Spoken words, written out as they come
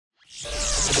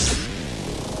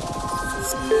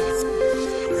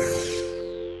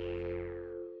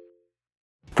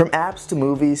From apps to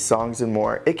movies, songs, and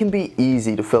more, it can be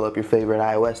easy to fill up your favorite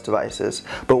iOS devices,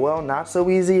 but well, not so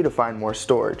easy to find more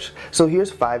storage. So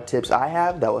here's 5 tips I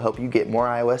have that will help you get more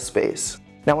iOS space.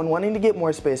 Now, when wanting to get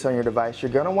more space on your device,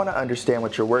 you're going to want to understand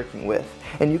what you're working with,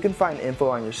 and you can find info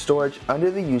on your storage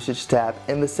under the Usage tab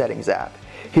in the Settings app.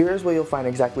 Here's where you'll find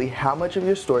exactly how much of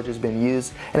your storage has been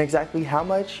used and exactly how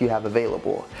much you have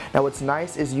available. Now, what's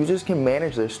nice is users can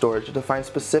manage their storage to find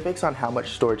specifics on how much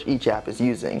storage each app is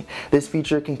using. This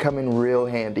feature can come in real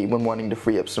handy when wanting to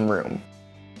free up some room.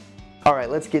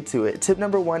 Alright, let's get to it. Tip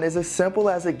number 1 is as simple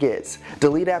as it gets.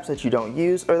 Delete apps that you don't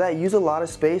use or that use a lot of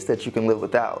space that you can live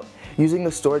without. Using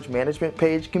the storage management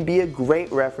page can be a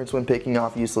great reference when picking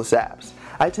off useless apps.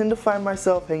 I tend to find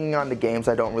myself hanging on to games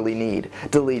I don't really need.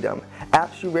 Delete them.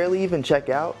 Apps you rarely even check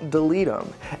out? Delete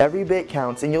them. Every bit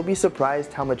counts, and you'll be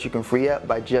surprised how much you can free up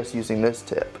by just using this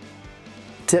tip.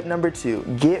 Tip number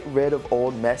 2, get rid of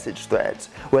old message threads.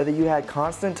 Whether you had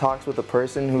constant talks with a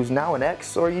person who's now an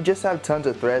ex or you just have tons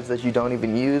of threads that you don't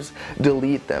even use,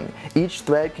 delete them. Each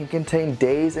thread can contain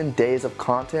days and days of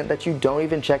content that you don't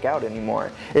even check out anymore.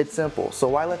 It's simple, so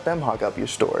why let them hog up your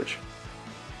storage?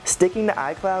 Sticking to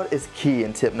iCloud is key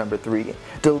in tip number 3.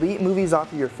 Delete movies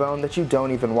off of your phone that you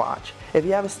don't even watch. If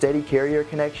you have a steady carrier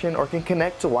connection or can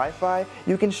connect to Wi-Fi,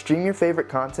 you can stream your favorite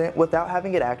content without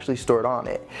having it actually stored on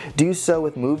it. Do so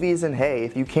with movies, and hey,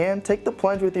 if you can, take the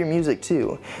plunge with your music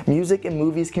too. Music and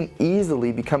movies can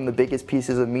easily become the biggest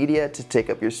pieces of media to take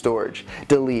up your storage.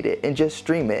 Delete it and just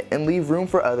stream it and leave room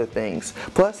for other things.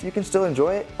 Plus, you can still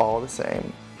enjoy it all the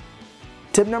same.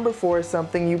 Tip number 4 is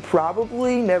something you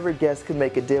probably never guessed could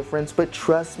make a difference, but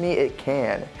trust me, it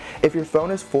can. If your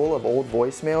phone is full of old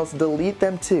voicemails, delete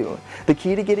them too. The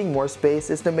key to getting more space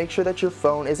is to make sure that your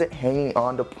phone isn't hanging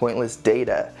on to pointless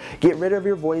data. Get rid of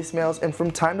your voicemails, and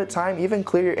from time to time, even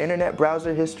clear your internet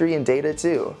browser history and data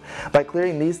too. By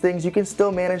clearing these things, you can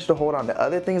still manage to hold on to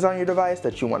other things on your device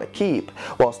that you want to keep,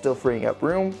 while still freeing up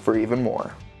room for even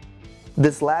more.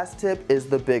 This last tip is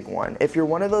the big one. If you're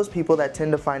one of those people that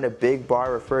tend to find a big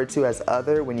bar referred to as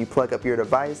other when you plug up your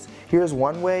device, here's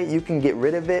one way you can get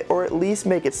rid of it or at least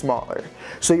make it smaller.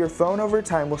 So your phone over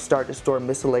time will start to store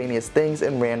miscellaneous things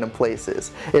in random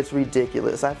places. It's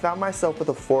ridiculous. I found myself with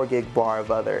a 4 gig bar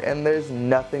of other, and there's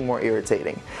nothing more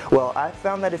irritating. Well, I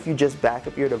found that if you just back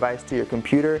up your device to your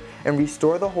computer and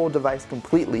restore the whole device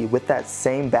completely with that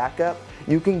same backup,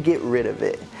 you can get rid of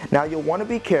it. Now, you'll want to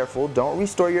be careful. Don't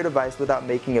restore your device without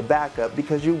making a backup,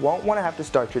 because you won't want to have to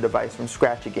start your device from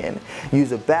scratch again.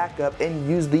 Use a backup and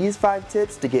use these 5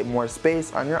 tips to get more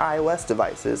space on your iOS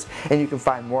devices, and you can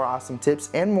find more awesome tips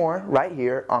and more right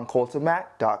here on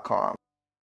ColtonMac.com.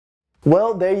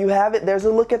 Well, there you have it. There's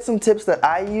a look at some tips that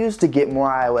I use to get more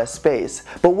iOS space.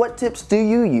 But what tips do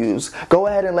you use? Go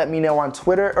ahead and let me know on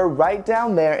Twitter or right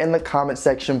down there in the comment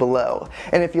section below.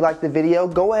 And if you liked the video,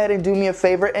 go ahead and do me a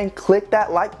favor and click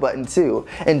that like button too.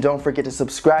 And don't forget to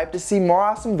subscribe to see more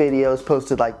awesome videos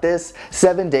posted like this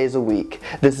 7 days a week.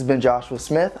 This has been Joshua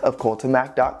Smith of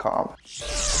ColtonMac.com.